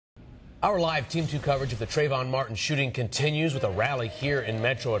Our live Team 2 coverage of the Trayvon Martin shooting continues with a rally here in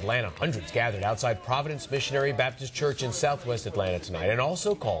Metro Atlanta. Hundreds gathered outside Providence Missionary Baptist Church in Southwest Atlanta tonight and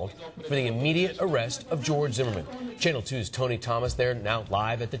also called for the immediate arrest of George Zimmerman. Channel 2's Tony Thomas there now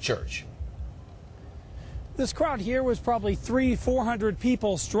live at the church. This crowd here was probably 300-400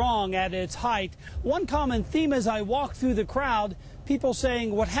 people strong at its height. One common theme as I walked through the crowd, people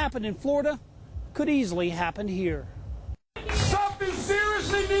saying what happened in Florida could easily happen here. Something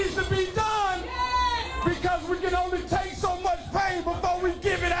seriously needs to be done because we can only take so much pain before we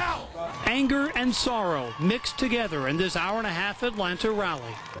give it out. Anger and sorrow mixed together in this hour-and-a-half Atlanta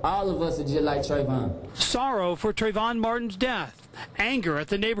rally. All of us are just like Trayvon. Sorrow for Trayvon Martin's death. Anger at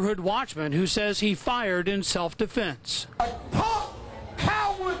the neighborhood watchman who says he fired in self-defense. A punk,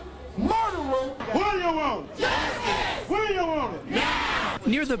 coward, murderer. What do you want? Justice! What do you want? Now!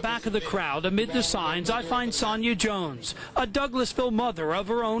 Near the back of the crowd, amid the signs, I find Sonia Jones, a Douglasville mother of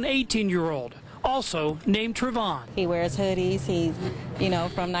her own 18-year-old, also named Trayvon. He wears hoodies. He's,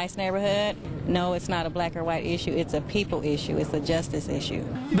 from nice neighborhood. No, it's not a black or white issue. It's a people issue. It's a justice issue.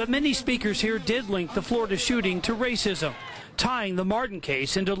 But many speakers here did link the Florida shooting to racism, tying the Martin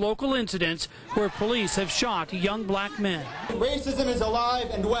case into local incidents where police have shot young black men. Racism is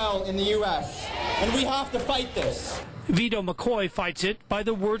alive and well in the U.S., and we have to fight this. Vito McCoy fights it by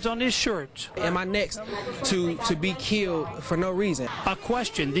the words on his shirt. Am I next to be killed for no reason? A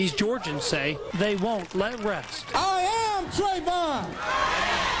question these Georgians say they won't let rest. I am Trayvon.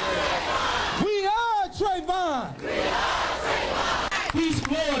 We are Trayvon. He's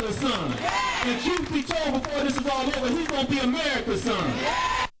Florida's son. And truth be told, before this is all over, he's going to be America's son.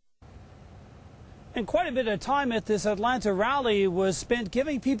 And quite a bit of time at this Atlanta rally was spent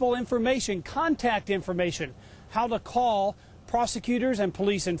giving people information, contact information, how to call prosecutors and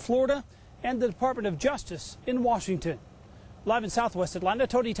police in Florida and the Department of Justice in Washington. Live in Southwest Atlanta,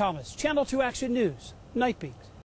 Tony Thomas, Channel 2 Action News, Night Beat.